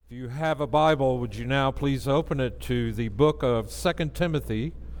If you have a Bible, would you now please open it to the book of 2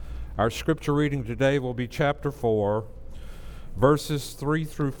 Timothy. Our scripture reading today will be chapter 4, verses 3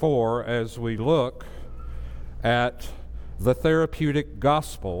 through 4, as we look at the therapeutic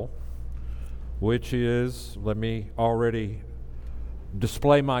gospel, which is, let me already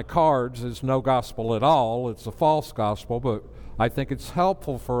display my cards, is no gospel at all. It's a false gospel, but I think it's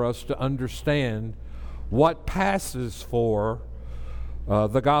helpful for us to understand what passes for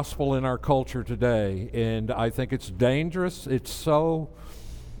the gospel in our culture today. And I think it's dangerous. It's so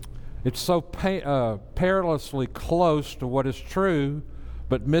perilously close to what is true,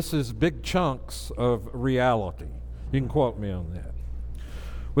 but misses big chunks of reality. You can quote me on that.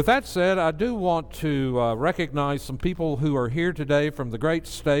 With that said, I do want to recognize some people who are here today from the great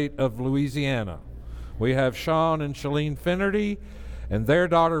state of Louisiana. We have Sean and Shalene Finnerty and their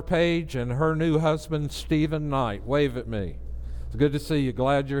daughter Paige and her new husband Stephen Knight. Wave at me. It's good to see you.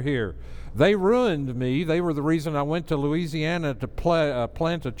 Glad you're here. They ruined me. They were the reason I went to Louisiana to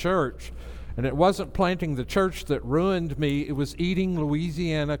plant a church. And it wasn't planting the church that ruined me. It was eating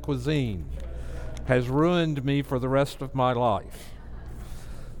Louisiana cuisine. Has ruined me for the rest of my life.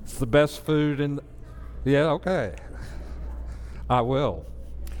 It's the best food in... Yeah, okay. I will.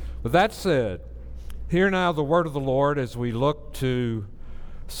 With that said, hear now the word of the Lord as we look to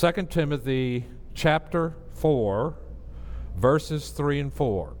 2 Timothy chapter 4, verses 3 and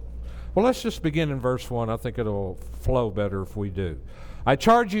 4. Well, let's just begin in verse 1. I think it'll flow better if we do. I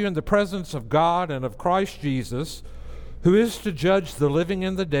charge you in the presence of God and of Christ Jesus, who is to judge the living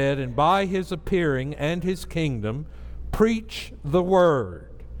and the dead, and by his appearing and his kingdom, preach the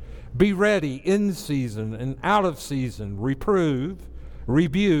word. Be ready in season and out of season, reprove,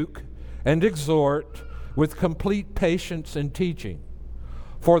 rebuke, and exhort with complete patience and teaching.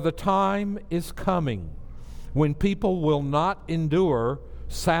 For the time is coming when people will not endure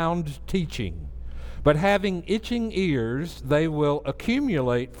sound teaching, but having itching ears, they will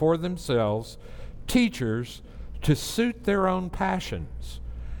accumulate for themselves teachers to suit their own passions,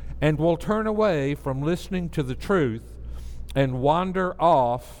 and will turn away from listening to the truth and wander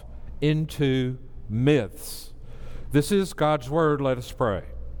off into myths. This is God's word. Let us pray.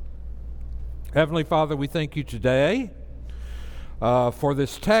 Heavenly Father, we thank you today for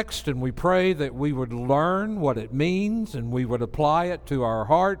this text, and we pray that we would learn what it means and we would apply it to our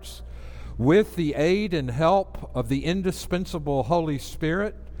hearts with the aid and help of the indispensable Holy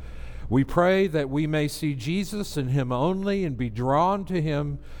Spirit. We pray that we may see Jesus and him only and be drawn to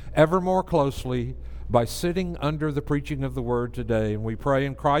him ever more closely by sitting under the preaching of the word today. And we pray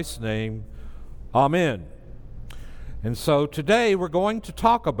in Christ's name, amen. And so today we're going to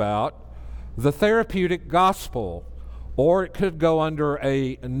talk about the therapeutic gospel, or it could go under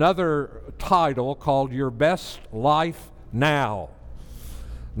another title called Your Best Life Now.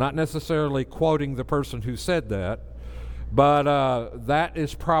 Not necessarily quoting the person who said that, but that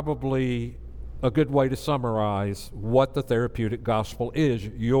is probably a good way to summarize what the therapeutic gospel is.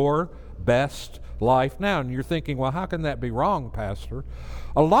 Your best life now. And you're thinking, well, how can that be wrong, Pastor?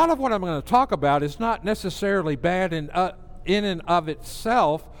 A lot of what I'm going to talk about is not necessarily bad in and of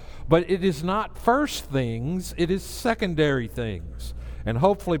itself, but it is not first things, it is secondary things. And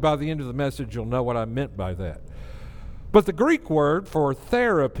hopefully by the end of the message you'll know what I meant by that. But the Greek word for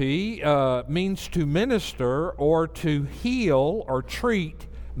therapy means to minister or to heal or treat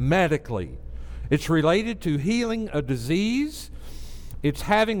medically. It's related to healing a disease. It's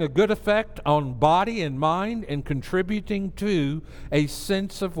having a good effect on body and mind and contributing to a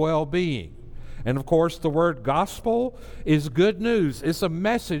sense of well-being. And of course, the word gospel is good news. It's a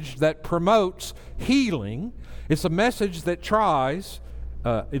message that promotes healing. It's a message that tries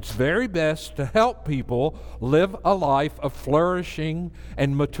its very best to help people live a life of flourishing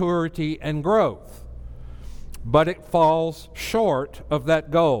and maturity and growth. But it falls short of that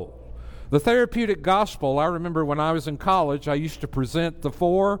goal. The therapeutic gospel, I remember when I was in college, I used to present the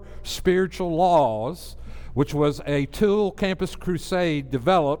 4 spiritual laws, which was a tool Campus Crusade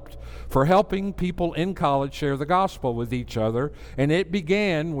developed for helping people in college share the gospel with each other. And it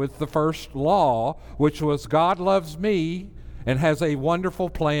began with the first law, which was God loves me and has a wonderful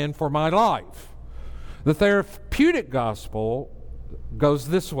plan for my life. The therapeutic gospel goes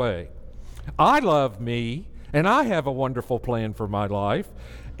this way. I love me and I have a wonderful plan for my life,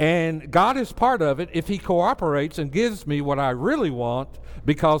 and God is part of it if he cooperates and gives me what I really want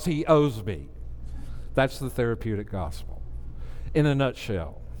because he owes me. That's the therapeutic gospel in a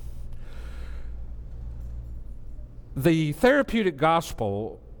nutshell. The therapeutic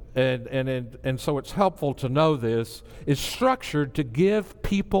gospel, and so it's helpful to know this, is structured to give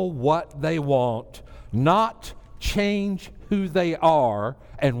people what they want, not change who they are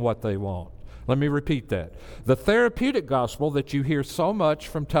and what they want. Let me repeat that. The therapeutic gospel that you hear so much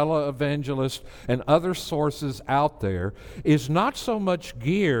from televangelists and other sources out there is not so much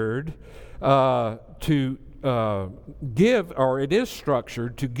geared to give, or it is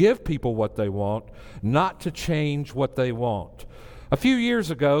structured to give people what they want, not to change what they want. A few years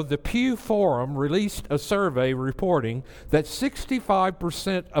ago, the Pew Forum released a survey reporting that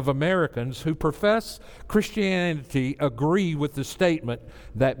 65% of Americans who profess Christianity agree with the statement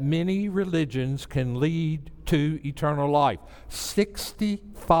that many religions can lead to eternal life.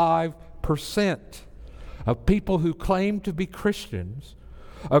 65% of people who claim to be Christians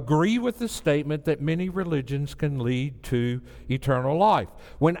agree with the statement that many religions can lead to eternal life.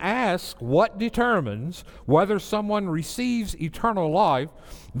 When asked what determines whether someone receives eternal life,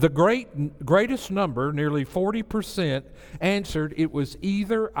 the greatest number, nearly 40%, answered it was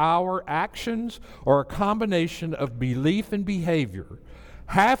either our actions or a combination of belief and behavior.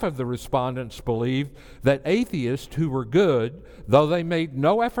 Half of the respondents believed that atheists who were good, though they made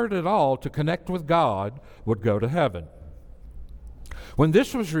no effort at all to connect with God, would go to heaven. When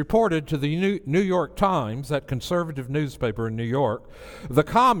this was reported to the New York Times, that conservative newspaper in New York, the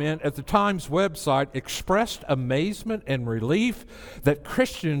comment at the Times website expressed amazement and relief that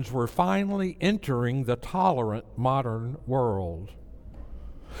Christians were finally entering the tolerant modern world.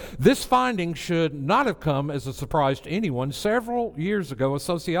 This finding should not have come as a surprise to anyone. Several years ago, a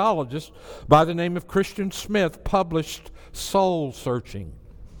sociologist by the name of Christian Smith published Soul Searching,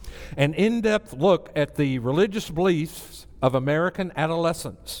 an in-depth look at the religious beliefs of American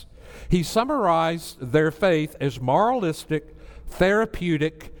adolescents. He summarized their faith as moralistic,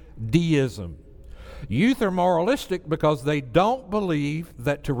 therapeutic deism. Youth are moralistic because they don't believe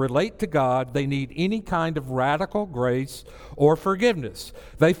that to relate to God they need any kind of radical grace or forgiveness.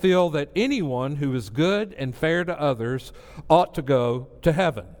 They feel that anyone who is good and fair to others ought to go to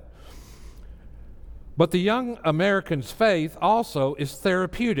heaven. But the young American's faith also is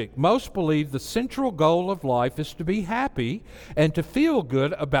therapeutic. Most believe the central goal of life is to be happy and to feel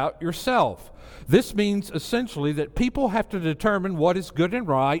good about yourself. This means essentially that people have to determine what is good and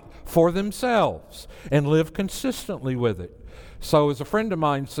right for themselves and live consistently with it. So, as a friend of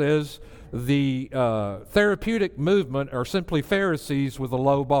mine says, the therapeutic movement are simply Pharisees with a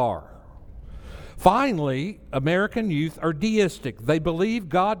low bar. Finally, American youth are deistic. They believe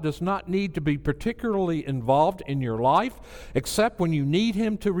God does not need to be particularly involved in your life except when you need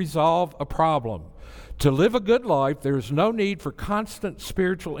Him to resolve a problem. To live a good life, there is no need for constant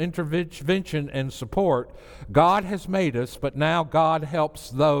spiritual intervention and support. God has made us, but now God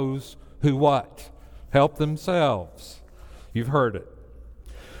helps those who what? Help themselves. You've heard it.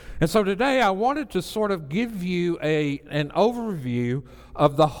 And so today I wanted to sort of give you an overview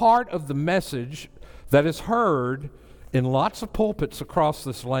of the heart of the message that is heard in lots of pulpits across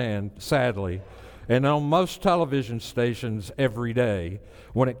this land, sadly, and on most television stations every day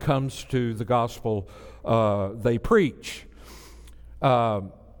when it comes to the gospel they preach.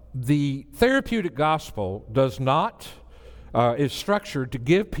 The therapeutic gospel is structured to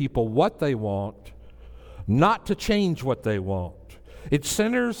give people what they want, not to change what they want. It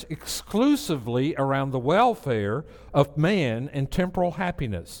centers exclusively around the welfare of man and temporal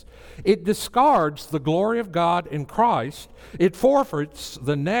happiness. It discards the glory of God in Christ. It forfeits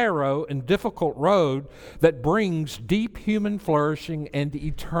the narrow and difficult road that brings deep human flourishing and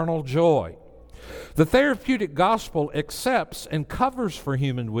eternal joy. The therapeutic gospel accepts and covers for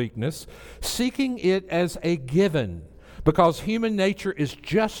human weakness, seeking it as a given, because human nature is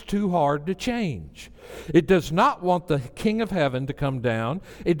just too hard to change. It does not want the King of Heaven to come down.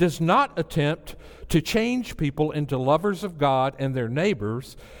 It does not attempt to change people into lovers of God and their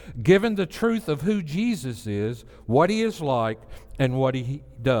neighbors, given the truth of who Jesus is, what He is like, and what He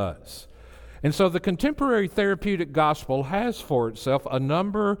does. And so the contemporary therapeutic gospel has for itself a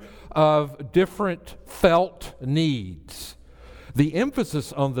number of different felt needs. The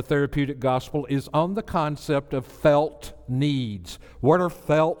emphasis on the therapeutic gospel is on the concept of felt needs. What are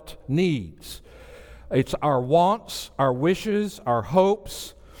felt needs? It's our wants, our wishes, our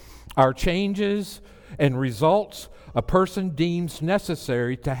hopes, our changes, and results a person deems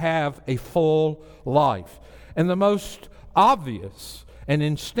necessary to have a full life. And the most obvious and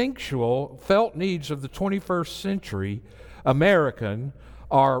instinctual felt needs of the 21st century American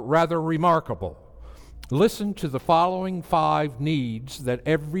are rather remarkable. Listen to the following 5 needs that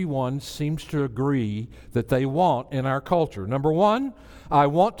everyone seems to agree that they want in our culture. Number 1, I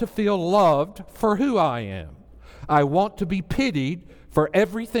want to feel loved for who I am. I want to be pitied for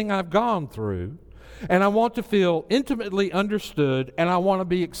everything I've gone through. and I want to feel intimately understood, and I want to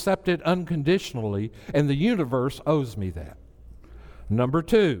be accepted unconditionally, and the universe owes me that. Number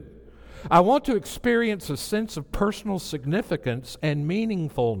 2, I want to experience a sense of personal significance and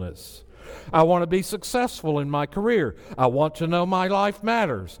meaningfulness. I want to be successful in my career. I want to know my life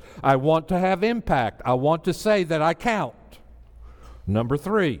matters. I want to have impact. I want to say that I count. Number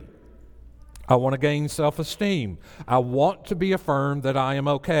 3, I want to gain self-esteem. I want to be affirmed that I am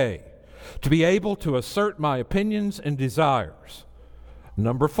okay, to be able to assert my opinions and desires.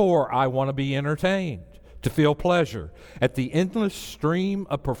 Number 4, I want to be entertained, to feel pleasure at the endless stream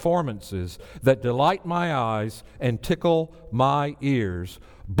of performances that delight my eyes and tickle my ears.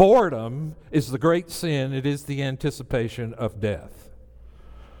 Boredom is the great sin. It is the anticipation of death.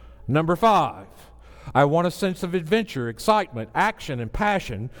 Number 5, I want a sense of adventure, excitement, action, and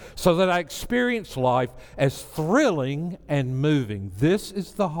passion so that I experience life as thrilling and moving. This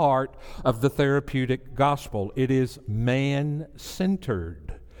is the heart of the therapeutic gospel. It is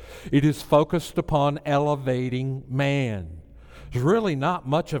man-centered. It is focused upon elevating man. There's really not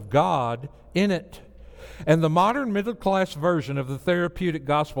much of God in it. And the modern middle-class version of the therapeutic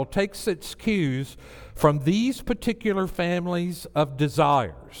gospel takes its cues from these particular families of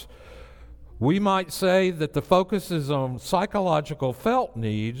desires. We might say that the focus is on psychological felt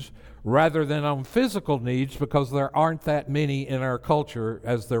needs rather than on physical needs, because there aren't that many in our culture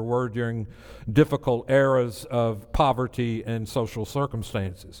as there were during difficult eras of poverty and social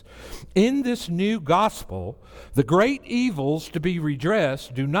circumstances. In this new gospel, the great evils to be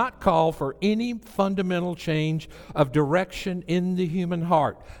redressed do not call for any fundamental change of direction in the human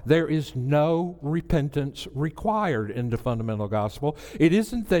heart. There is no repentance required in the fundamental gospel. It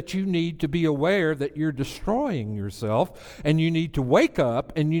isn't that you need to be aware that you're destroying yourself and you need to wake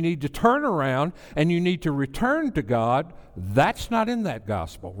up and you need to turn around and you need to return to God. That's not in that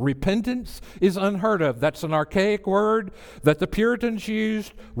gospel. Repentance is unheard of. That's an archaic word that the Puritans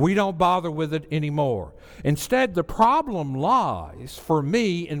used. We don't bother with it anymore. Instead, the problem lies for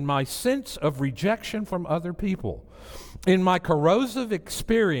me in my sense of rejection from other people, in my corrosive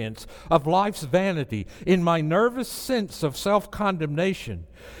experience of life's vanity, in my nervous sense of self-condemnation,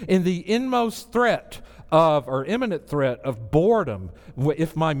 in the inmost threat of, or imminent threat of boredom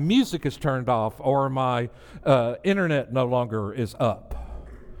if my music is turned off or my internet no longer is up.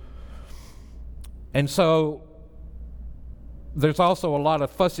 And so there's also a lot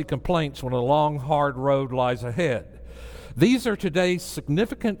of fussy complaints when a long, hard road lies ahead. These are today's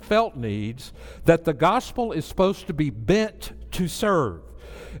significant felt needs that the gospel is supposed to be bent to serve.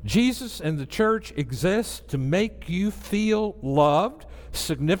 Jesus and the church exist to make you feel loved,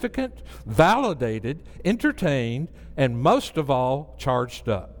 significant, validated, entertained, and most of all, charged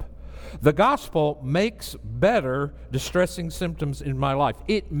up. The gospel makes better distressing symptoms in my life.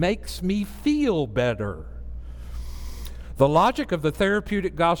 It makes me feel better. The logic of the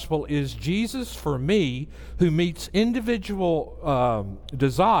therapeutic gospel is Jesus for me, who meets individual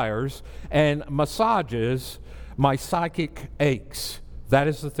desires and massages my psychic aches. That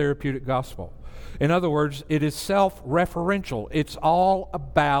is the therapeutic gospel. In other words, it is self-referential. It's all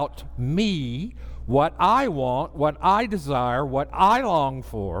about me, what I want, what I desire, what I long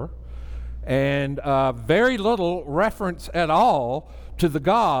for, and very little reference at all to the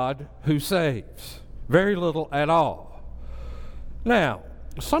God who saves. Very little at all. Now,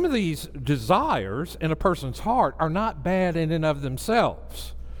 some of these desires in a person's heart are not bad in and of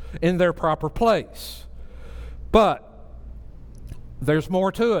themselves, in their proper place. But there's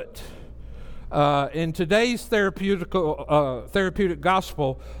more to it. In today's therapeutic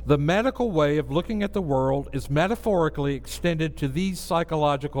gospel, the medical way of looking at the world is metaphorically extended to these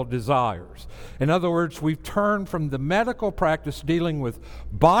psychological desires. In other words, we've turned from the medical practice dealing with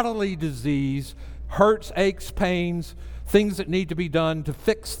bodily disease, hurts, aches, pains, things that need to be done to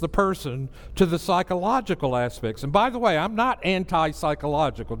fix the person, to the psychological aspects. And by the way, I'm not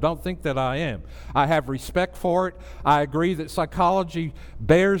anti-psychological. Don't think that I am. I have respect for it. I agree that psychology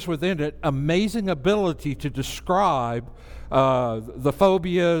bears within it amazing ability to describe the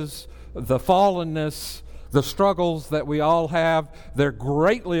phobias, the fallenness, the struggles that we all have. They're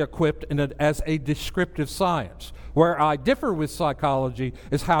greatly equipped in it as a descriptive science. Where I differ with psychology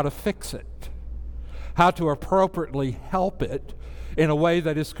is how to fix it, how to appropriately help it in a way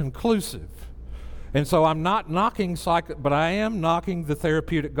that is conclusive. And so I'm not knocking but I am knocking the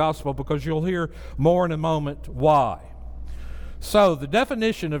therapeutic gospel, because you'll hear more in a moment why. So the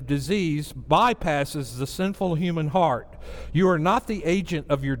definition of disease bypasses the sinful human heart. You are not the agent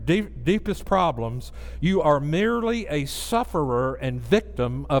of your deepest problems. You are merely a sufferer and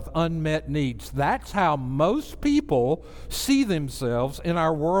victim of unmet needs. That's how most people see themselves in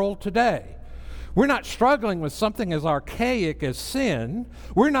our world today. We're not struggling with something as archaic as sin.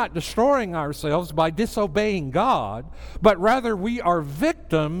 We're not destroying ourselves by disobeying God, but rather we are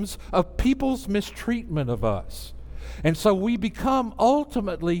victims of people's mistreatment of us. And so we become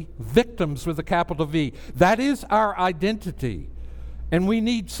ultimately victims with a capital V. That is our identity. And we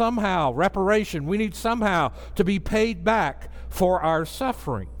need somehow reparation. We need somehow to be paid back for our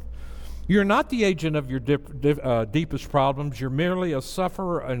suffering. You're not the agent of your deepest problems. You're merely a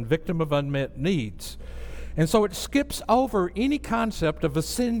sufferer and victim of unmet needs. And so it skips over any concept of a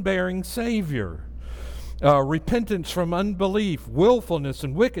sin-bearing Savior. Repentance from unbelief, willfulness,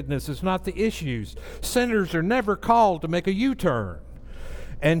 and wickedness is not the issues. Sinners are never called to make a U-turn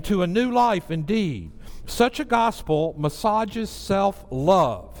and to a new life indeed. Such a gospel massages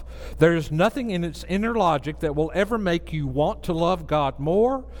self-love. There is nothing in its inner logic that will ever make you want to love God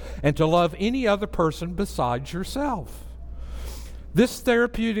more and to love any other person besides yourself. This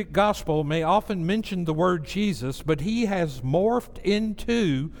therapeutic gospel may often mention the word Jesus, but he has morphed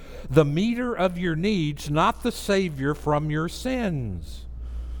into the meter of your needs, not the Savior from your sins.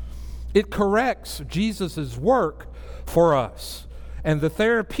 It corrects Jesus' work for us, and the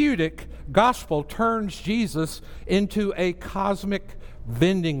therapeutic gospel turns Jesus into a cosmic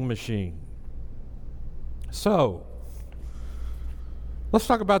vending machine. So, let's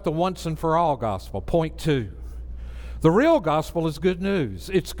talk about the once and for all gospel. Point 2. The real gospel is good news.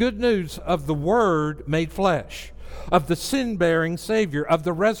 It's good news of the Word made flesh, of the sin-bearing Savior, of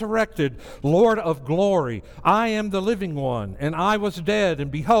the resurrected Lord of glory. I am the living one, and I was dead, and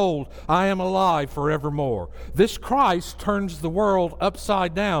behold, I am alive forevermore. This Christ turns the world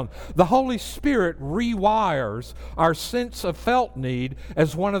upside down. The Holy Spirit rewires our sense of felt need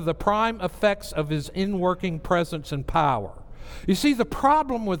as one of the prime effects of His inworking presence and power. You see, the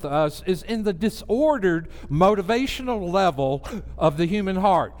problem with us is in the disordered motivational level of the human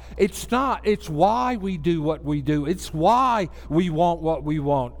heart. It's why we do what we do. It's why we want what we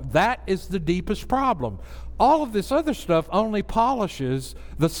want. That is the deepest problem. All of this other stuff only polishes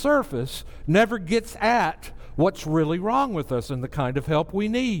the surface, never gets at what's really wrong with us and the kind of help we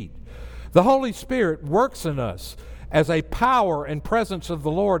need. The Holy Spirit works in us as a power and presence of the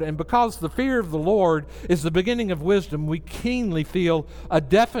Lord. And because the fear of the Lord is the beginning of wisdom, we keenly feel a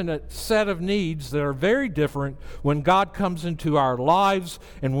definite set of needs that are very different when God comes into our lives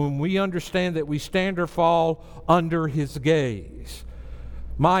and when we understand that we stand or fall under His gaze.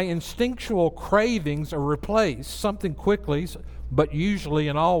 My instinctual cravings are replaced, something quickly, but usually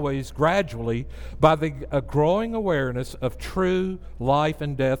and always gradually, by a growing awareness of true life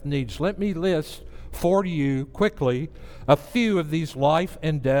and death needs. Let me list for you quickly a few of these life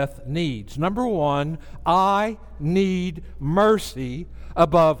and death needs. Number 1, I need mercy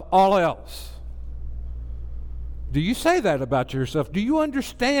above all else. Do you say that about yourself? Do you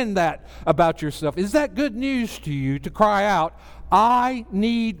understand that about yourself? Is that good news to you to cry out, I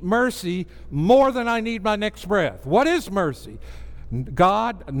need mercy more than I need my next breath? What is mercy?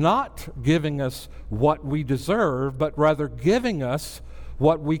 God not giving us what we deserve, but rather giving us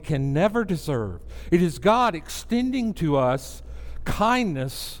what we can never deserve. It is God extending to us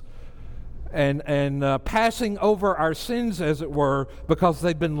kindness and passing over our sins, as it were, because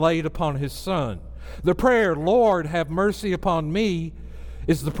they've been laid upon His Son. The prayer, Lord, have mercy upon me,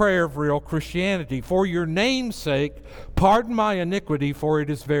 is the prayer of real Christianity. For your name's sake, pardon my iniquity, for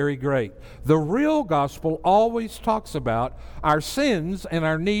it is very great. The real gospel always talks about our sins and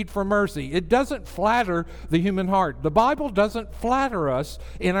our need for mercy. It doesn't flatter the human heart. The Bible doesn't flatter us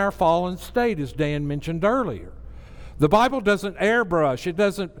in our fallen state, as Dan mentioned earlier. The Bible doesn't airbrush. It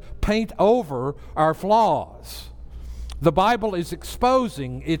doesn't paint over our flaws. The Bible is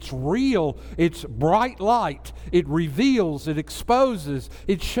exposing, it's real, it's bright light, it reveals, it exposes,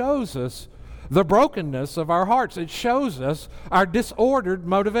 it shows us the brokenness of our hearts. It shows us our disordered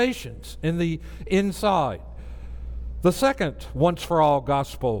motivations in the inside. The second once-for-all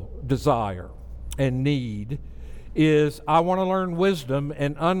gospel desire and need is I want to learn wisdom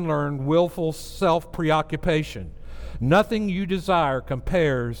and unlearn willful self-preoccupation. Nothing you desire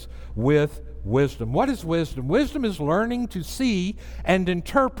compares with wisdom. What is wisdom? Wisdom is learning to see and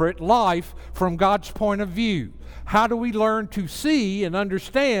interpret life from God's point of view. How do we learn to see and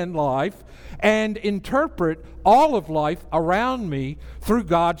understand life and interpret all of life around me through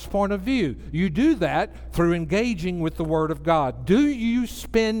God's point of view? You do that through engaging with the Word of God. Do you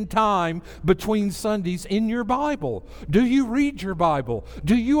spend time between Sundays in your Bible? Do you read your Bible?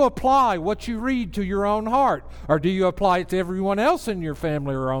 Do you apply what you read to your own heart? Or do you apply it to everyone else in your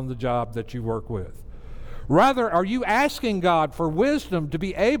family or on the job that you work with? Rather, are you asking God for wisdom to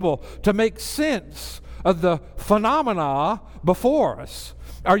be able to make sense of the phenomena before us?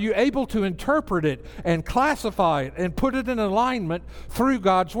 Are you able to interpret it and classify it and put it in alignment through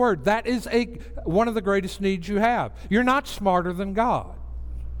God's Word? That is one of the greatest needs you have. You're not smarter than God.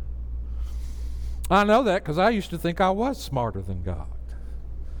 I know that because I used to think I was smarter than God.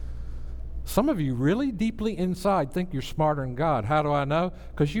 Some of you really deeply inside think you're smarter than God. How do I know?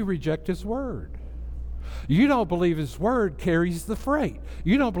 Because you reject His Word. You don't believe His Word carries the freight.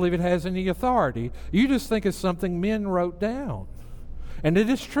 You don't believe it has any authority. You just think it's something men wrote down. And it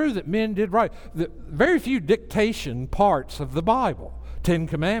is true that men did write. Very few dictation parts of the Bible. 10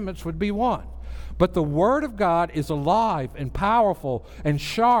 Commandments would be one. But the Word of God is alive and powerful and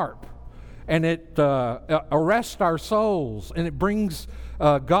sharp. And it arrests our souls. And it brings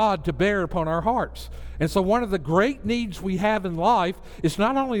God to bear upon our hearts. And so one of the great needs we have in life is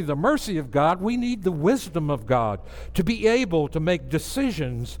not only the mercy of God, we need the wisdom of God to be able to make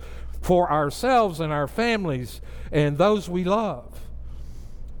decisions for ourselves and our families and those we love.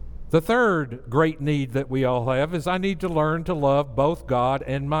 The third great need that we all have is I need to learn to love both God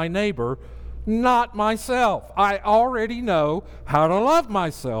and my neighbor, not myself. I already know how to love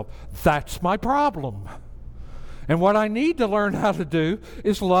myself. That's my problem. And what I need to learn how to do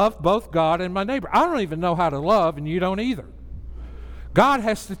is love both God and my neighbor. I don't even know how to love, and you don't either. God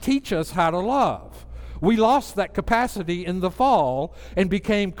has to teach us how to love. We lost that capacity in the fall and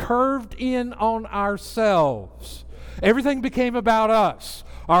became curved in on ourselves. Everything became about us.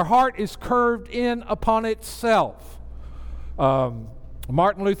 Our heart is curved in upon itself.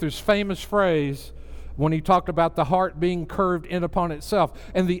 Martin Luther's famous phrase when he talked about the heart being curved in upon itself.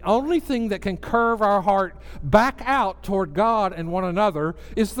 And the only thing that can curve our heart back out toward God and one another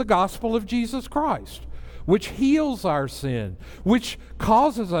is the gospel of Jesus Christ, which heals our sin, which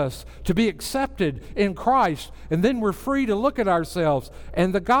causes us to be accepted in Christ, and then we're free to look at ourselves.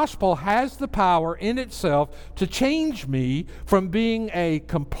 And the gospel has the power in itself to change me from being a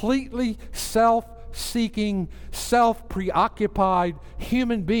completely self-seeking, self-preoccupied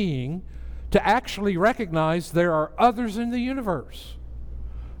human being to actually recognize there are others in the universe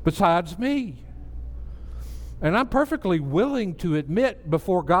besides me. And I'm perfectly willing to admit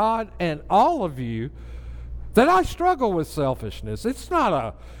before God and all of you that I struggle with selfishness. It's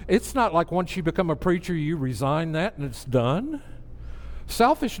not like once you become a preacher you resign that and it's done.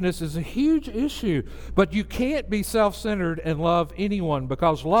 Selfishness is a huge issue, but you can't be self-centered and love anyone,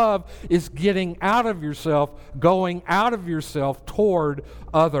 because love is getting out of yourself, going out of yourself toward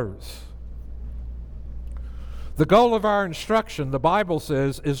others. The goal of our instruction, the Bible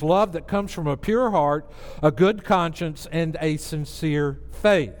says, is love that comes from a pure heart, a good conscience, and a sincere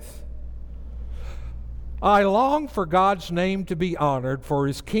faith. I long for God's name to be honored, for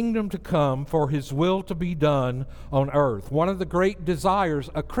His kingdom to come, for His will to be done on earth. One of the great desires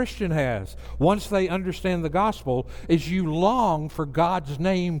a Christian has, once they understand the gospel, is you long for God's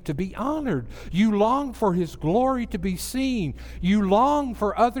name to be honored. You long for His glory to be seen. You long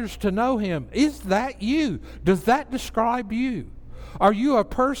for others to know Him. Is that you? Does that describe you? Are you a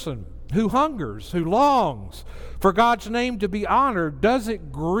person who hungers, who longs for God's name to be honored? Does it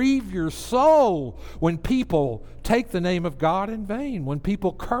grieve your soul when people take the name of God in vain, when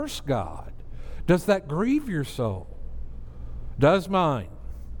people curse God? Does that grieve your soul? Does mine?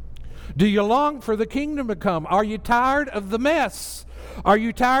 Do you long for the kingdom to come? Are you tired of the mess? Are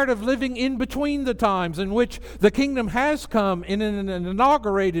you tired of living in between the times in which the kingdom has come in an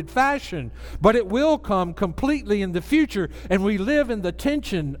inaugurated fashion, but it will come completely in the future, and we live in the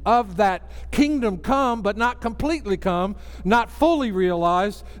tension of that kingdom come but not completely come, not fully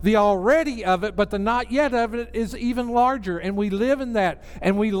realized, the already of it but the not yet of it is even larger, and we live in that,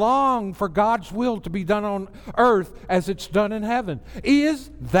 and we long for God's will to be done on earth as it's done in heaven.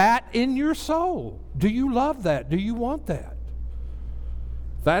 Is that in your soul? Do you love that? Do you want that?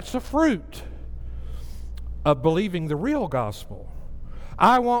 That's a fruit of believing the real gospel.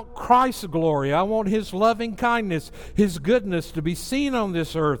 I want Christ's glory. I want His loving kindness, His goodness to be seen on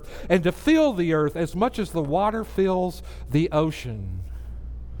this earth and to fill the earth as much as the water fills the ocean.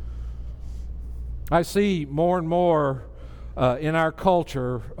 I see more and more in our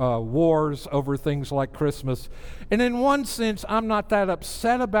culture wars over things like Christmas. And in one sense, I'm not that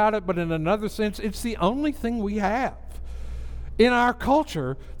upset about it, but in another sense, it's the only thing we have in our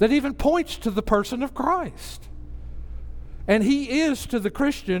culture that even points to the person of Christ. And He is to the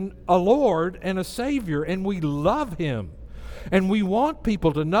Christian a Lord and a Savior, and we love Him. And we want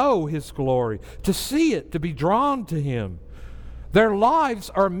people to know His glory, to see it, to be drawn to Him. Their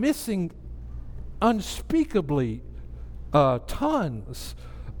lives are missing unspeakably tons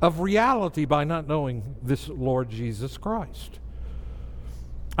of reality by not knowing this Lord Jesus Christ.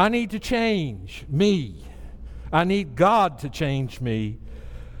 I need to change me. I need God to change me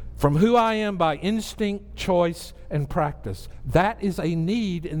from who I am by instinct, choice, and practice. That is a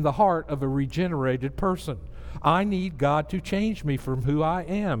need in the heart of a regenerated person. I need God to change me from who I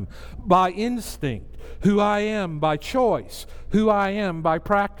am by instinct, who I am by choice, who I am by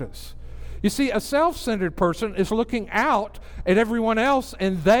practice. You see, a self-centered person is looking out at everyone else,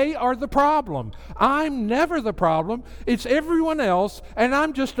 and they are the problem. I'm never the problem. It's everyone else, and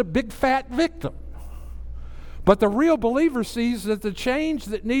I'm just a big fat victim. But the real believer sees that the change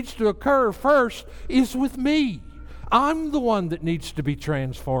that needs to occur first is with me. I'm the one that needs to be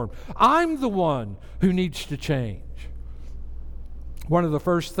transformed. I'm the one who needs to change. One of the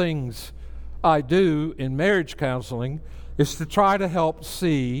first things I do in marriage counseling is to try to help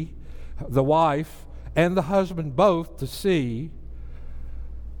see the wife and the husband both to see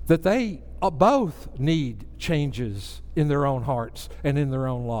that they both need changes in their own hearts and in their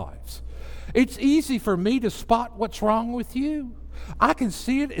own lives. It's easy for me to spot what's wrong with you. I can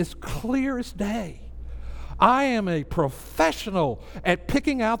see it as clear as day. I am a professional at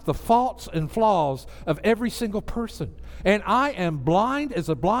picking out the faults and flaws of every single person. And I am blind as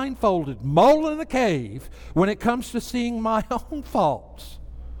a blindfolded mole in a cave when it comes to seeing my own faults.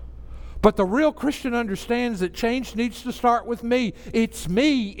 But the real Christian understands that change needs to start with me. It's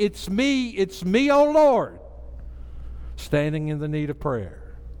me, it's me, it's me, oh Lord, standing in the need of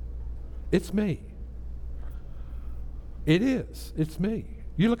prayer. It's me. It is. It's me.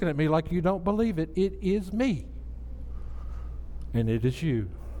 You're looking at me like you don't believe it. It is me. And it is you.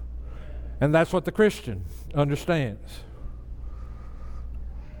 And that's what the Christian understands.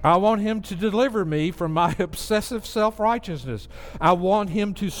 I want Him to deliver me from my obsessive self-righteousness. I want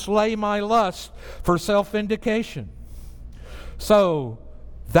Him to slay my lust for self-vindication. So,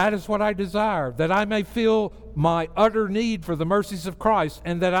 that is what I desire, that I may feel my utter need for the mercies of Christ,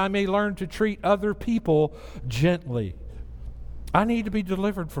 and that I may learn to treat other people gently. I need to be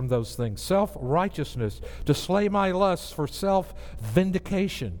delivered from those things. Self-righteousness, to slay my lusts for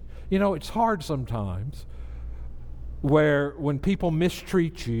self-vindication. You know, it's hard sometimes when people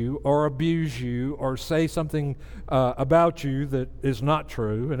mistreat you or abuse you or say something about you that is not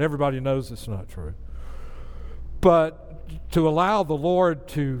true, and everybody knows it's not true. But to allow the Lord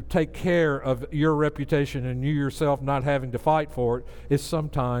to take care of your reputation and you yourself not having to fight for it is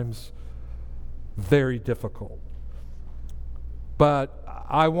sometimes very difficult. But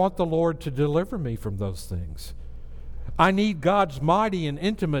I want the Lord to deliver me from those things. I need God's mighty and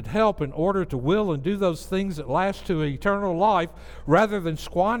intimate help in order to will and do those things that last to eternal life rather than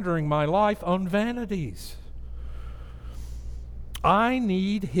squandering my life on vanities. I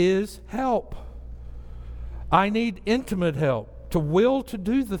need His help. I need intimate help to will to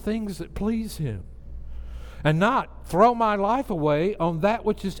do the things that please Him and not throw my life away on that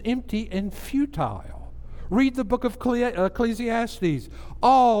which is empty and futile. Read the book of Ecclesiastes.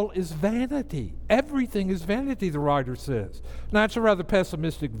 All is vanity. Everything is vanity, the writer says. Now, it's a rather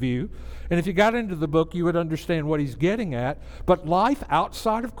pessimistic view, and if you got into the book, you would understand what he's getting at. But life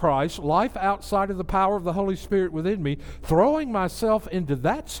outside of Christ, life outside of the power of the Holy Spirit within me, throwing myself into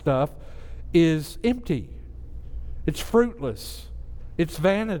that stuff is empty. It's fruitless. It's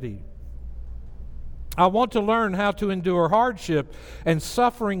vanity. I want to learn how to endure hardship and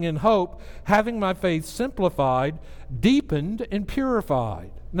suffering in hope, having my faith simplified, deepened, and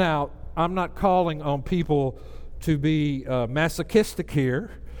purified. Now, I'm not calling on people to be masochistic here,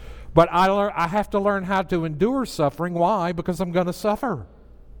 but I have to learn how to endure suffering. Why? Because I'm going to suffer.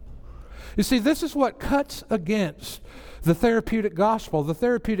 You see, this is what cuts against the therapeutic gospel. The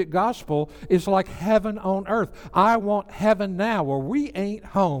therapeutic gospel is like heaven on earth. I want heaven now, where we ain't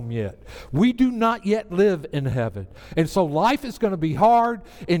home yet. We do not yet live in heaven. And so life is going to be hard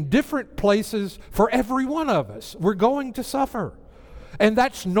in different places for every one of us. We're going to suffer. And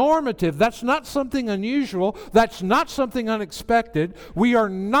that's normative. That's not something unusual. That's not something unexpected. We are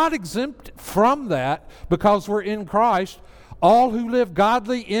not exempt from that because we're in Christ. All who live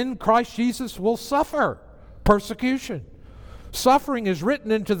godly in Christ Jesus will suffer persecution. Suffering is written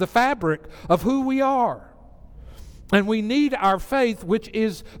into the fabric of who we are. And we need our faith, which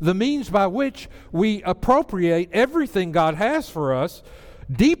is the means by which we appropriate everything God has for us,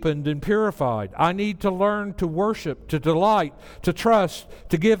 deepened and purified. I need to learn to worship, to delight, to trust,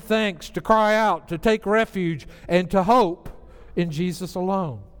 to give thanks, to cry out, to take refuge, and to hope in Jesus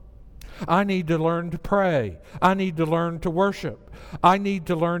alone. I need to learn to pray. I need to learn to worship. I need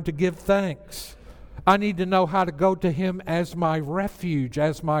to learn to give thanks. I need to know how to go to Him as my refuge,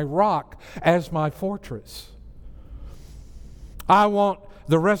 as my rock, as my fortress. I want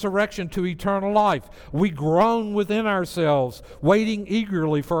the resurrection to eternal life. We groan within ourselves, waiting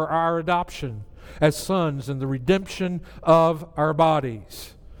eagerly for our adoption as sons and the redemption of our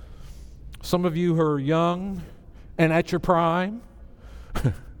bodies. Some of you who are young and at your prime,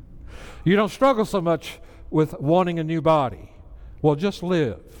 you don't struggle so much with wanting a new body. Well, just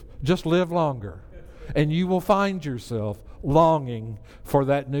live. Just live longer. And you will find yourself longing for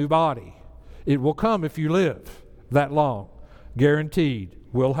that new body. It will come if you live that long. Guaranteed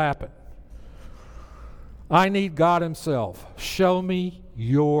will happen. I need God Himself. Show me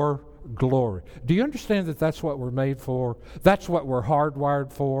your glory. Do you understand that that's what we're made for? That's what we're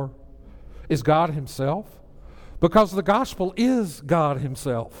hardwired for, is God Himself? Because the gospel is God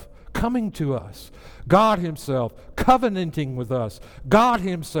Himself coming to us. God Himself covenanting with us. God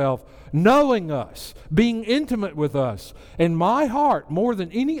Himself knowing us, being intimate with us. In my heart, more than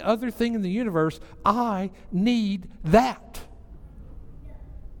any other thing in the universe, I need that.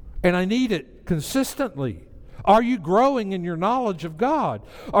 And I need it consistently. Are you growing in your knowledge of God?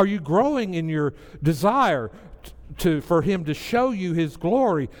 Are you growing in your desire for Him to show you His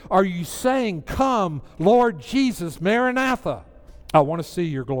glory? Are you saying, "Come, Lord Jesus, Maranatha, I want to see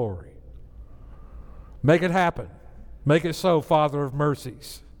your glory"? Make it happen. Make it so, Father of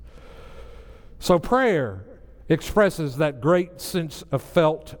mercies. So prayer expresses that great sense of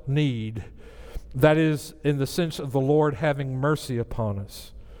felt need, that is, in the sense of the Lord having mercy upon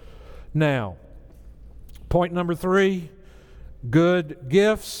us. Now, point number 3, good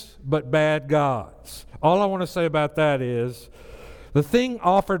gifts but bad gods. All I want to say about that is the thing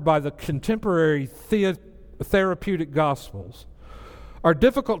offered by the contemporary therapeutic gospels are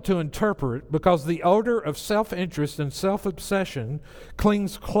difficult to interpret because the odor of self-interest and self-obsession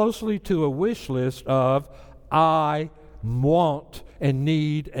clings closely to a wish list of I want and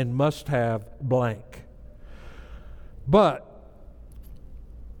need and must have blank. But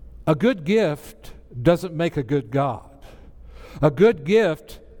a good gift doesn't make a good God. A good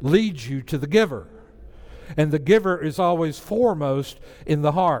gift leads you to the giver, and the giver is always foremost in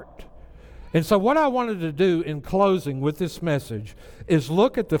the heart. And so what I wanted to do in closing with this message is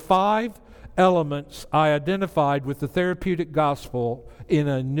look at the 5 elements I identified with the therapeutic gospel in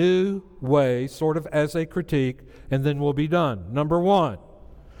a new way, sort of as a critique, and then we'll be done. Number 1,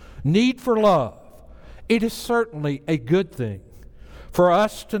 need for love. It is certainly a good thing for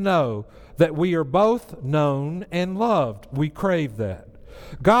us to know that we are both known and loved. We crave that.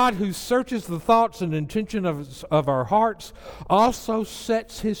 God, who searches the thoughts and intention of our hearts, also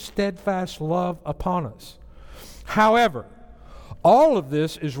sets His steadfast love upon us. However, all of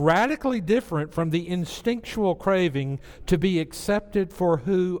this is radically different from the instinctual craving to be accepted for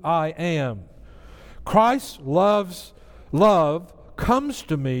who I am. Christ's love comes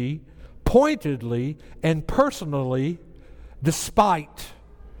to me pointedly and personally despite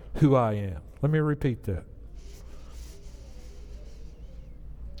who I am. Let me repeat that.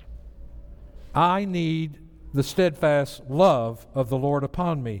 I need the steadfast love of the Lord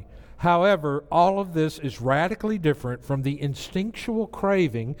upon me. However, all of this is radically different from the instinctual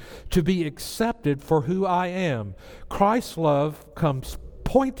craving to be accepted for who I am. Christ's love comes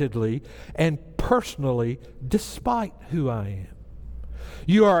pointedly and personally despite who I am.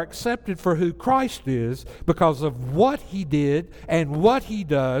 You are accepted for who Christ is because of what He did and what He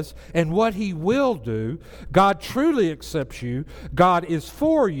does and what He will do. God truly accepts you. God is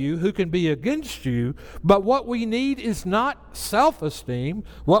for you. Who can be against you? But what we need is not self-esteem.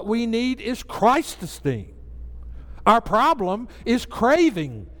 What we need is Christ-esteem. Our problem is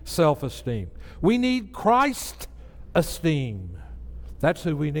craving self-esteem. We need Christ-esteem. That's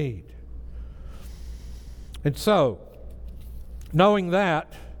who we need. And so, knowing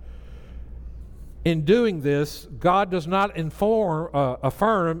that, in doing this, God does not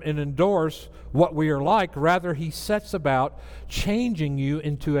affirm and endorse what we are like. Rather, He sets about changing you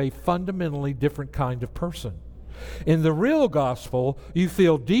into a fundamentally different kind of person. In the real gospel, you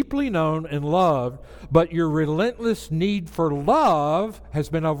feel deeply known and loved, but your relentless need for love has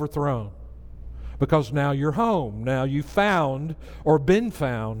been overthrown. Because now you're home. Now you've found, or been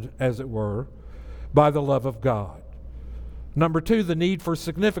found, as it were, by the love of God. Number 2, the need for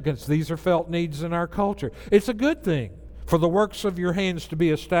significance. These are felt needs in our culture. It's a good thing for the works of your hands to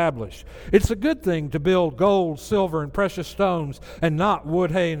be established. It's a good thing to build gold, silver, and precious stones and not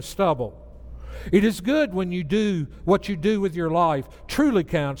wood, hay, and stubble. It is good when you do what you do with your life truly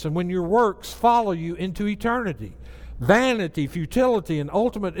counts and when your works follow you into eternity. Vanity, futility, and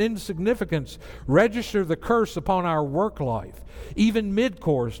ultimate insignificance register the curse upon our work life, even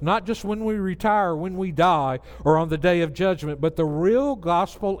mid-course, not just when we retire, when we die, or on the day of judgment, but the real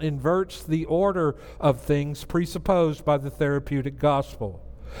gospel inverts the order of things presupposed by the therapeutic gospel.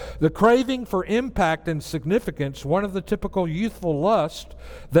 The craving for impact and significance, one of the typical youthful lusts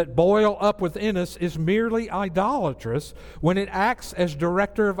that boil up within us, is merely idolatrous when it acts as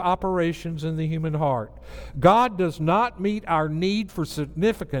director of operations in the human heart. God does not meet our need for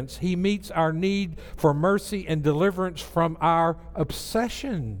significance. He meets our need for mercy and deliverance from our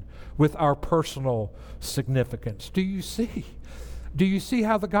obsession with our personal significance. Do you see? Do you see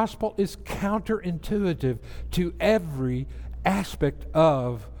how the gospel is counterintuitive to every aspect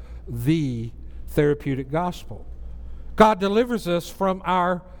of the therapeutic gospel? God delivers us from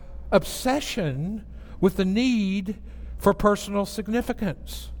our obsession with the need for personal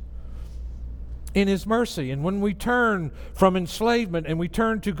significance in His mercy. And when we turn from enslavement and we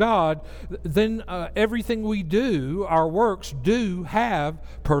turn to God, then everything we do, our works, do have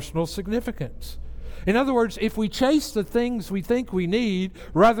personal significance. In other words, if we chase the things we think we need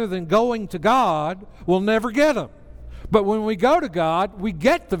rather than going to God, we'll never get them. But when we go to God, we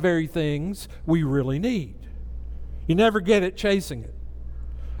get the very things we really need. You never get it chasing it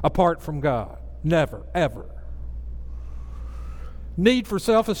apart from God. Never, ever. Need for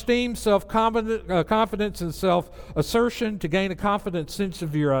self-esteem, self-confidence, and self-assertion to gain a confident sense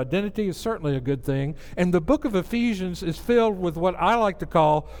of your identity is certainly a good thing. And the book of Ephesians is filled with what I like to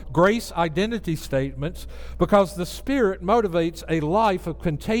call grace identity statements, because the Spirit motivates a life of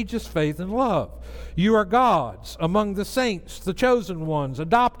contagious faith and love. You are God's, among the saints, the chosen ones,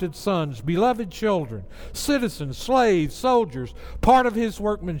 adopted sons, beloved children, citizens, slaves, soldiers, part of His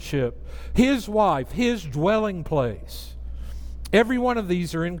workmanship, His wife, His dwelling place. Every one of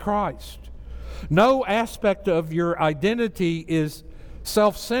these are in Christ. No aspect of your identity is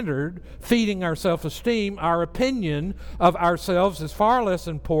self-centered, feeding our self-esteem. Our opinion of ourselves is far less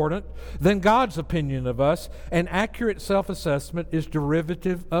important than God's opinion of us, and accurate self-assessment is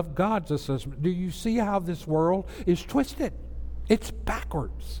derivative of God's assessment. Do you see how this world is twisted? It's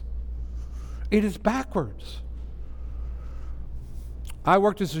backwards. It is backwards. I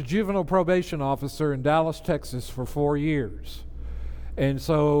worked as a juvenile probation officer in Dallas, Texas for 4 years. And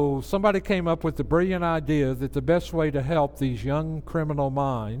so somebody came up with the brilliant idea that the best way to help these young criminal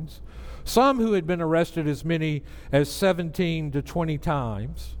minds, some who had been arrested as many as 17 to 20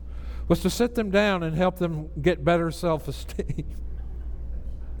 times, was to sit them down and help them get better self-esteem.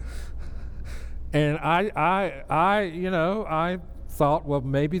 And I thought, well,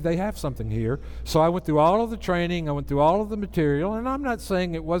 maybe they have something here. So I went through all of the training, I went through all of the material, and I'm not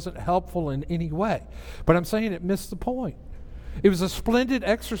saying it wasn't helpful in any way, but I'm saying it missed the point. It was a splendid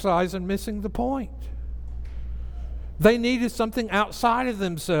exercise in missing the point. They needed something outside of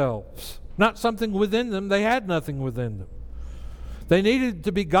themselves, not something within them. They had nothing within them. They needed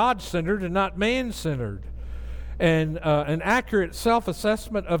to be God-centered and not man-centered. And an accurate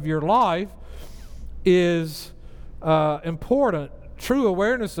self-assessment of your life is important. True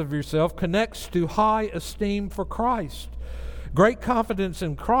awareness of yourself connects to high esteem for Christ. Great confidence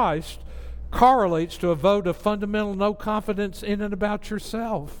in Christ correlates to a vote of fundamental no confidence in and about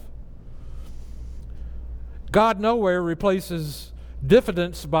yourself. God nowhere replaces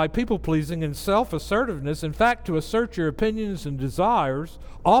diffidence by people-pleasing and self-assertiveness. In fact, to assert your opinions and desires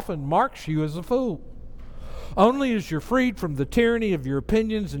often marks you as a fool. Only as you're freed from the tyranny of your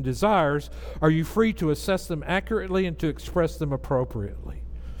opinions and desires are you free to assess them accurately and to express them appropriately.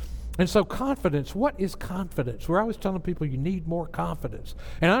 And so confidence, what is confidence? We're always telling people you need more confidence.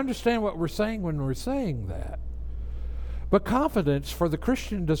 And I understand what we're saying when we're saying that. But confidence for the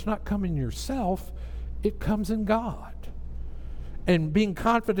Christian does not come in yourself, it comes in God. And being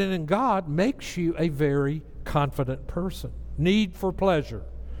confident in God makes you a very confident person. Need for pleasure.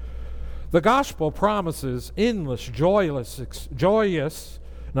 The gospel promises endless, joyous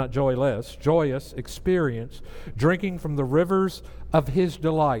experience, drinking from the rivers of His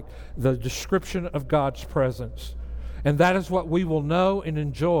delight, the description of God's presence. And that is what we will know and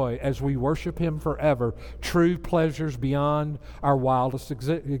enjoy as we worship Him forever, true pleasures beyond our wildest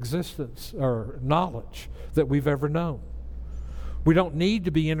existence or knowledge that we've ever known. We don't need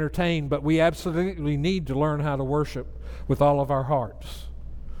to be entertained, but we absolutely need to learn how to worship with all of our hearts.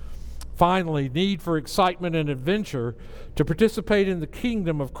 Finally, need for excitement and adventure. To participate in the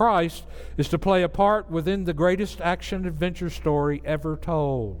kingdom of Christ is to play a part within the greatest action-adventure story ever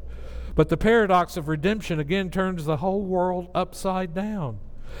told. But the paradox of redemption again turns the whole world upside down.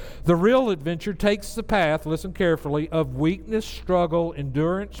 The real adventure takes the path, listen carefully, of weakness, struggle,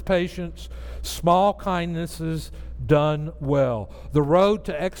 endurance, patience, small kindnesses done well. The road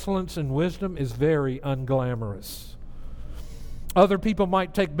to excellence and wisdom is very unglamorous. Other people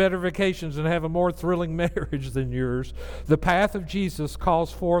might take better vacations and have a more thrilling marriage than yours. The path of Jesus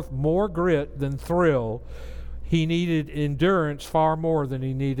calls forth more grit than thrill. He needed endurance far more than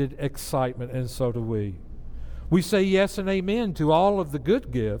he needed excitement, and so do we. We say yes and amen to all of the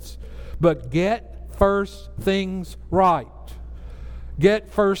good gifts, but get first things right. Get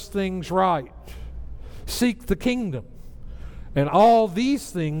first things right. Seek the kingdom, and all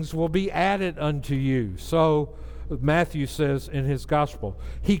these things will be added unto you. So Matthew says in his gospel,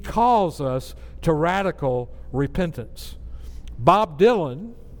 he calls us to radical repentance. Bob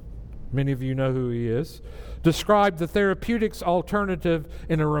Dylan, many of you know who he is, described the therapeutics alternative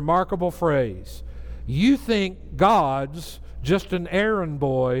in a remarkable phrase. You think God's just an errand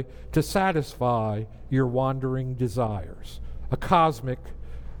boy to satisfy your wandering desires. A cosmic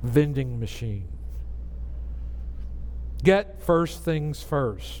vending machine. Get first things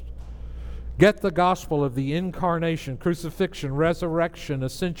first. Get the gospel of the incarnation, crucifixion, resurrection,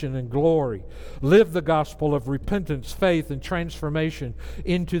 ascension, and glory. Live the gospel of repentance, faith, and transformation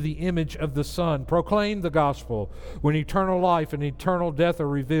into the image of the Son. Proclaim the gospel when eternal life and eternal death are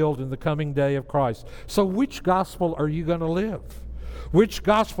revealed in the coming day of Christ. So which gospel are you going to live? Which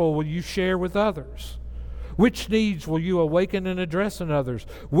gospel will you share with others? Which needs will you awaken and address in others?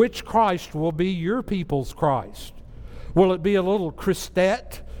 Which Christ will be your people's Christ? Will it be a little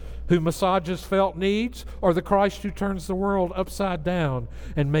Christette who massages felt needs, or the Christ who turns the world upside down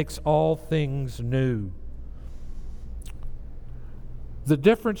and makes all things new? The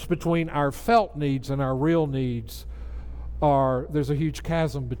difference between our felt needs and our real needs there's a huge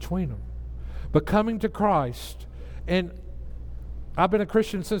chasm between them. But coming to Christ, and I've been a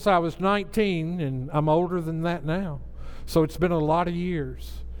Christian since I was 19, and I'm older than that now. So it's been a lot of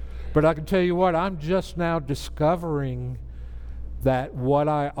years. But I can tell you what, I'm just now discovering that what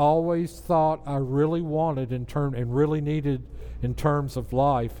I always thought I really wanted and really needed in terms of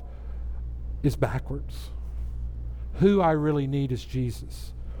life is backwards. Who I really need is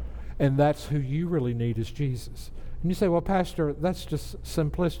Jesus. And that's who you really need is Jesus. And you say, well, Pastor, that's just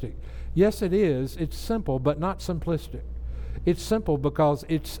simplistic. Yes, it is. It's simple, but not simplistic. It's simple because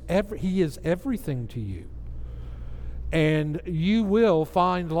He is everything to you. And you will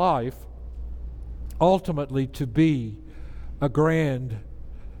find life ultimately to be a grand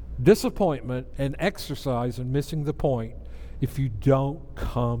disappointment and exercise in missing the point if you don't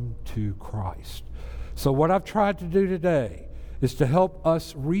come to Christ. So what I've tried to do today is to help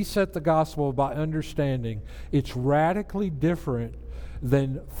us reset the gospel by understanding it's radically different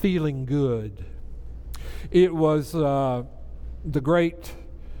than feeling good. It was the great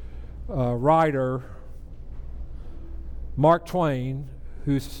writer Mark Twain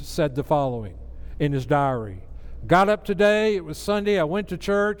who said the following in his diary. Got up today, it was Sunday, I went to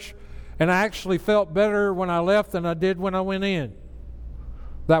church, and I actually felt better when I left than I did when I went in.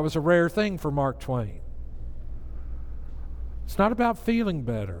 That was a rare thing for Mark Twain. It's not about feeling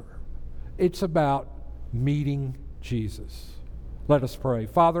better. It's about meeting Jesus. Let us pray.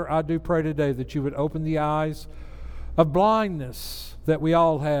 Father, I do pray today that you would open the eyes of blindness that we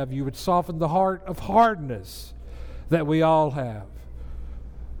all have. You would soften the heart of hardness that we all have.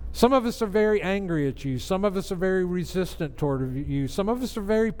 Some of us are very angry at you. Some of us are very resistant toward you. Some of us are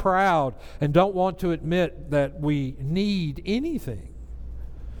very proud and don't want to admit that we need anything.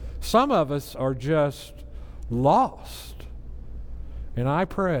 Some of us are just lost. And I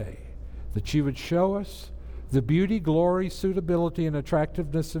pray that you would show us the beauty, glory, suitability, and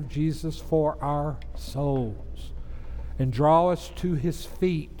attractiveness of Jesus for our souls, and draw us to his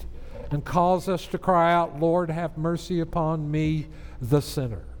feet and cause us to cry out, Lord, have mercy upon me, the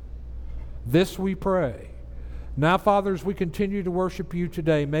sinner. This we pray. Now, Father, as we continue to worship you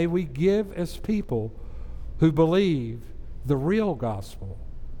today, may we give as people who believe the real gospel,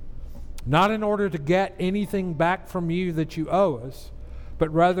 not in order to get anything back from you that you owe us,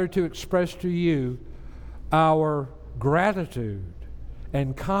 but rather to express to you our gratitude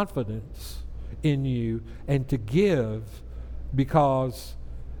and confidence in you, and to give because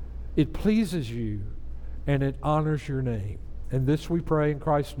it pleases you and it honors your name. And this we pray in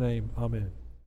Christ's name. Amen.